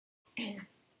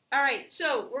All right,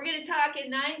 so we're going to talk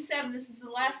in 9-7. This is the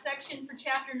last section for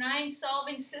Chapter 9,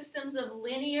 Solving Systems of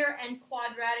Linear and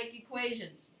Quadratic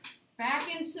Equations.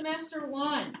 Back in Semester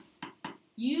 1,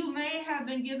 you may have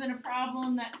been given a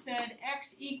problem that said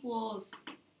x equals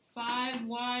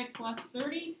 5y plus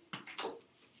 30,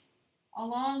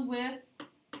 along with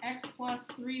x plus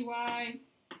 3y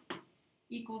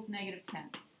equals negative 10.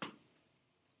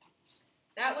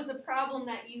 That was a problem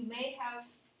that you may have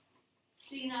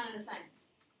seen on an assignment,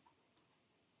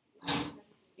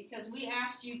 because we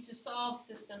asked you to solve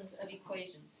systems of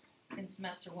equations in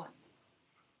Semester 1.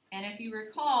 And if you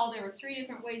recall, there were 3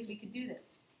 different ways we could do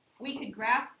this. We could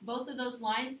graph both of those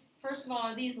lines. First of all,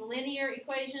 are these linear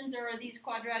equations or are these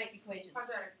quadratic equations?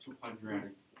 Quadratic.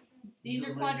 Quadratic. These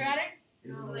are quadratic?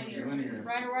 Linear.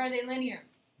 Right, or are they linear?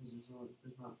 It's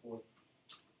not four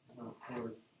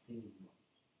things.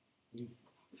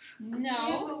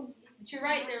 No, but you're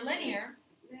right, they're linear.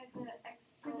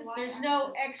 There's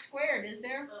no x squared, is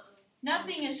there?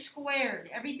 Nothing is squared.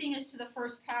 Everything is to the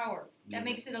first power. That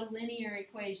makes it a linear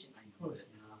equation.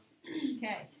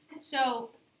 Okay,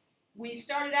 so we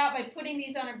started out by putting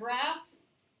these on a graph,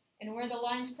 and where the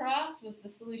lines crossed was the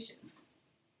solution.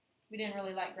 We didn't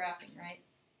really like graphing, right?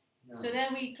 No. So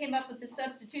then we came up with the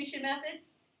substitution method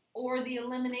or the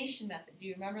elimination method. Do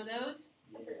you remember those?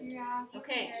 Yeah.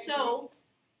 Okay, so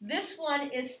this one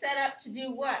is set up to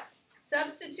do what?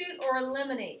 Substitute or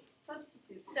eliminate?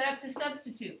 Substitute. Set up to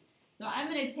substitute. So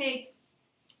I'm going to take,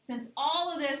 since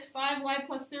all of this 5y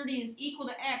plus 30 is equal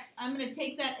to x, I'm going to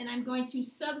take that and I'm going to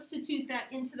substitute that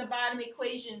into the bottom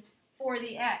equation for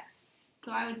the x.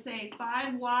 So I would say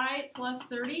 5y plus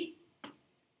 30,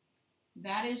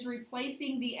 that is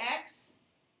replacing the x,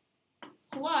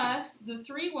 plus the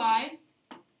 3y,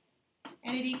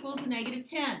 and it equals negative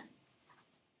 10.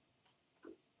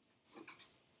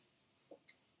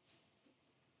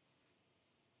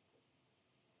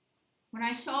 When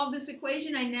I solve this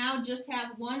equation, I now just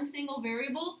have one single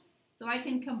variable, so I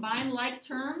can combine like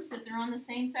terms if they're on the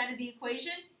same side of the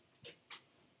equation.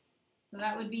 So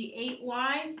that would be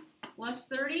 8y plus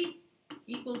 30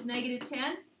 equals negative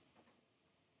 10.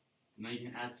 Now you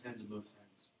can add 10 to both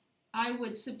sides. I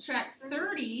would subtract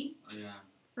 30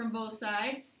 from both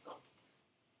sides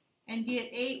and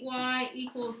get 8y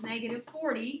equals negative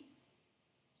 40.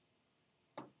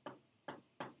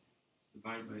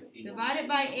 Divided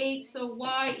by 8, so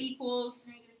y equals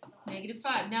negative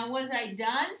 5. Now, was I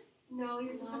done? No,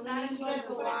 you're put that into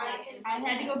the y. I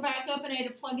had to go back up and I had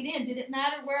to plug it in. Did it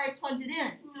matter where I plugged it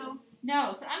in? No.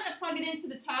 No, so I'm going to plug it into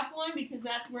the top one because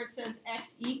that's where it says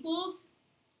x equals.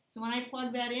 So when I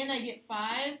plug that in, I get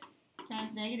 5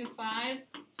 times negative 5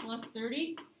 plus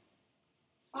 30.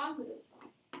 Positive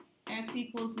 5. X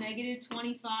equals negative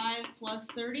 25 plus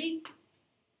 30.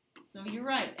 So you're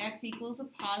right, x equals a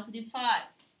positive 5.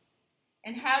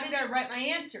 And how did I write my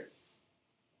answer?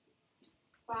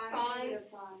 5.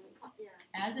 Yeah.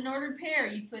 As an ordered pair,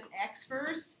 you put x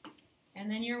first and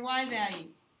then your y value.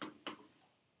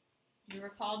 Do you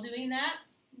recall doing that?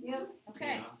 Yep.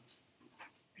 Okay.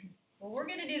 Yeah. Well, we're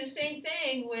going to do the same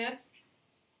thing with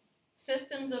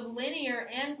systems of linear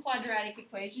and quadratic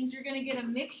equations. You're going to get a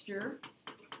mixture.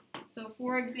 So,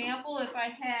 for example, if I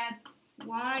had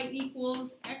y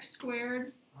equals x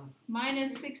squared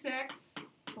minus 6x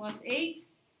plus 8,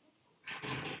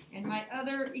 and my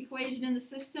other equation in the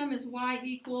system is y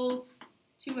equals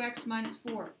 2x minus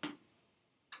 4.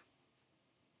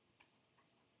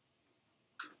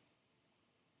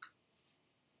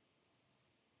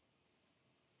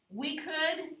 We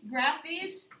could graph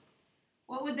these.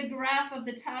 What would the graph of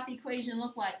the top equation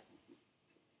look like?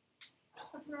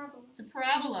 A parabola. It's a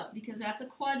parabola because that's a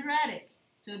quadratic.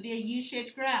 So it would be a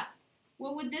U-shaped graph.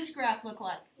 What would this graph look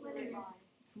like? Linear.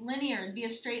 It's linear. It would be a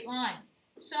straight line.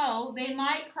 So they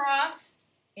might cross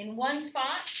in one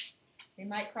spot. They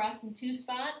might cross in 2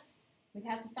 spots. We'd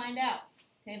have to find out.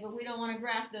 Okay, but we don't want to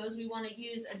graph those. We want to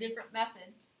use a different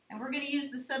method. And we're going to use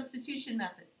the substitution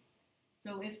method.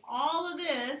 So if all of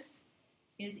this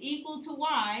is equal to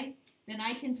y, then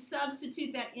I can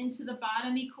substitute that into the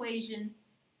bottom equation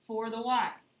for the y.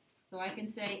 So I can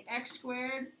say x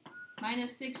squared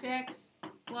minus 6x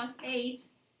plus 8.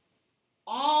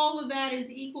 All of that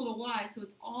is equal to y, so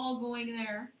it's all going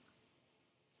there.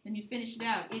 Then you finish it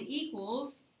out. It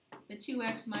equals the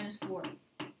 2x minus 4.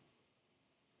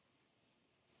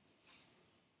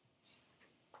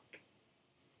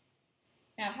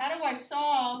 Now, how do I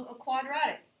solve a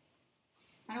quadratic?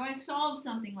 How do I solve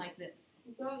something like this?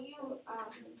 Don't you,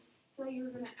 so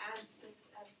you're going to add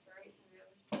 6x, right, to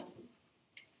the other side?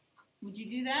 Would you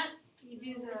do that? You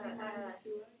do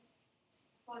the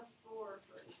plus 4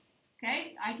 first.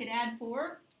 Okay, I could add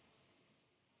 4.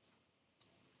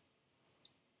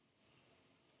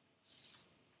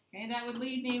 Okay, that would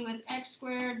leave me with x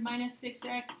squared minus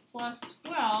 6x plus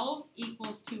 12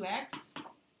 equals 2x.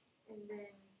 And then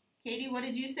Katie, what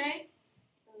did you say?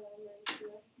 minus 2x.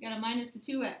 You got to minus the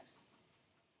 2x.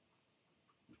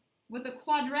 With a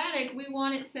quadratic, we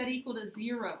want it set equal to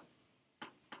 0.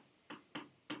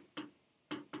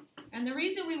 And the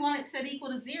reason we want it set equal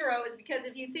to 0 is because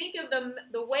if you think of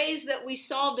the ways that we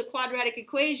solved a quadratic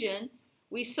equation,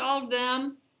 we solved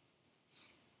them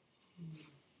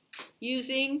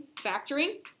using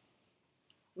factoring.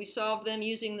 We solved them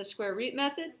using the square root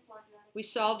method. We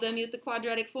solved them with the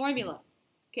quadratic formula.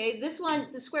 Okay, this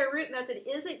one, the square root method,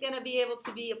 isn't going to be able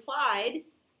to be applied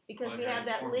because we have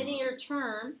that linear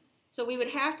term. So we would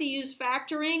have to use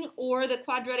factoring or the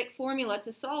quadratic formula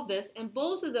to solve this, and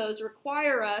both of those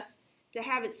require us to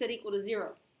have it set equal to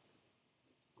 0.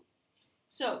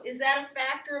 So is that a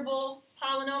factorable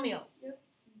polynomial? Yep.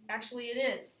 Actually,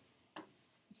 it is.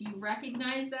 If you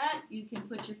recognize that, you can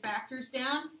put your factors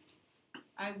down.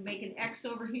 I would make an x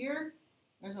over here.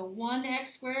 There's a 1x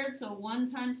squared, so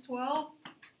 1 times 12.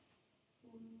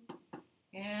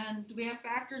 And we have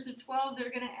factors of 12 that are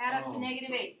going to add up to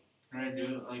negative 8. Can I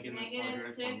do it like in the Negative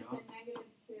quadratic 6 formula? and negative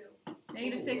 2.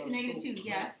 Negative 6 and negative 2,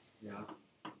 yes. Yeah.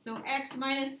 So x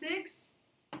minus 6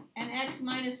 and x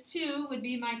minus 2 would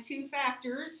be my two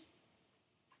factors.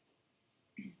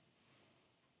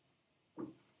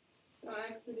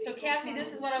 So Cassie,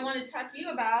 this is what I want to talk to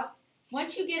you about.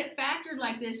 Once you get it factored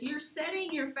like this, you're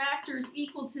setting your factors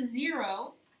equal to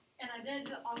 0. And I did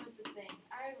the opposite thing.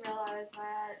 I realized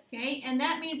that. Okay, and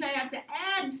that means I have to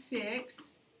add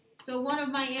 6. So one of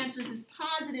my answers is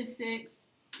positive 6,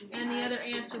 and the other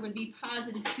answer would be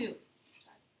positive 2.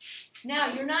 Now,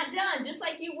 you're not done. Just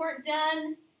like you weren't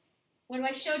done when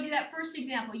I showed you that first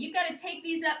example. You've got to take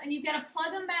these up and you've got to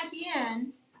plug them back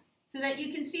in so that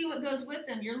you can see what goes with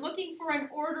them. You're looking for an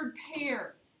ordered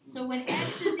pair. So when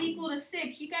x is equal to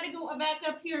 6, you've got to go back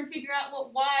up here and figure out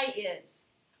what y is.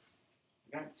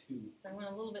 I got 2. So I went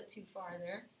a little bit too far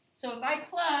there. So if I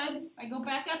plug, I go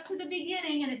back up to the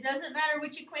beginning, and it doesn't matter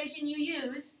which equation you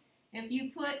use. If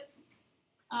you put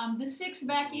the 6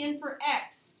 back in for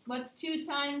x, what's 2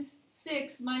 times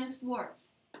 6 minus 4?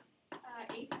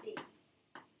 8.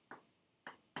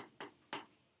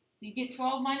 So you get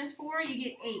 12 minus 4, you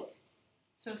get 8.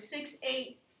 So 6,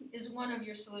 8 is one of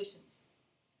your solutions.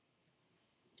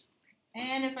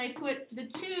 And if I put the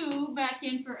 2 back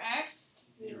in for x,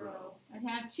 0. I'd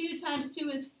have 2 times 2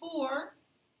 is 4.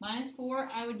 Minus 4,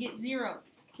 I would get 0.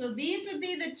 So these would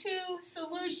be the two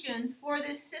solutions for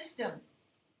this system.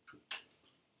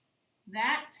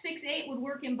 That 6, 8 would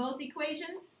work in both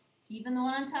equations, even the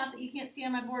one on top that you can't see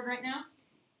on my board right now.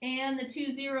 And the 2,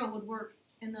 0 would work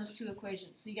in those two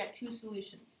equations. So you got two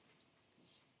solutions.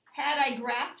 Had I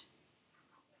graphed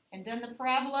and done the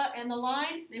parabola and the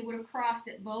line, they would have crossed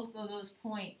at both of those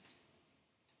points.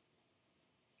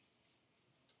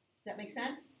 Does that make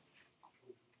sense?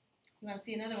 You want to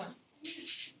see another one?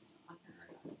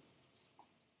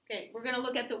 Okay, we're going to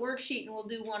look at the worksheet, and we'll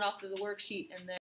do one off of the worksheet, and then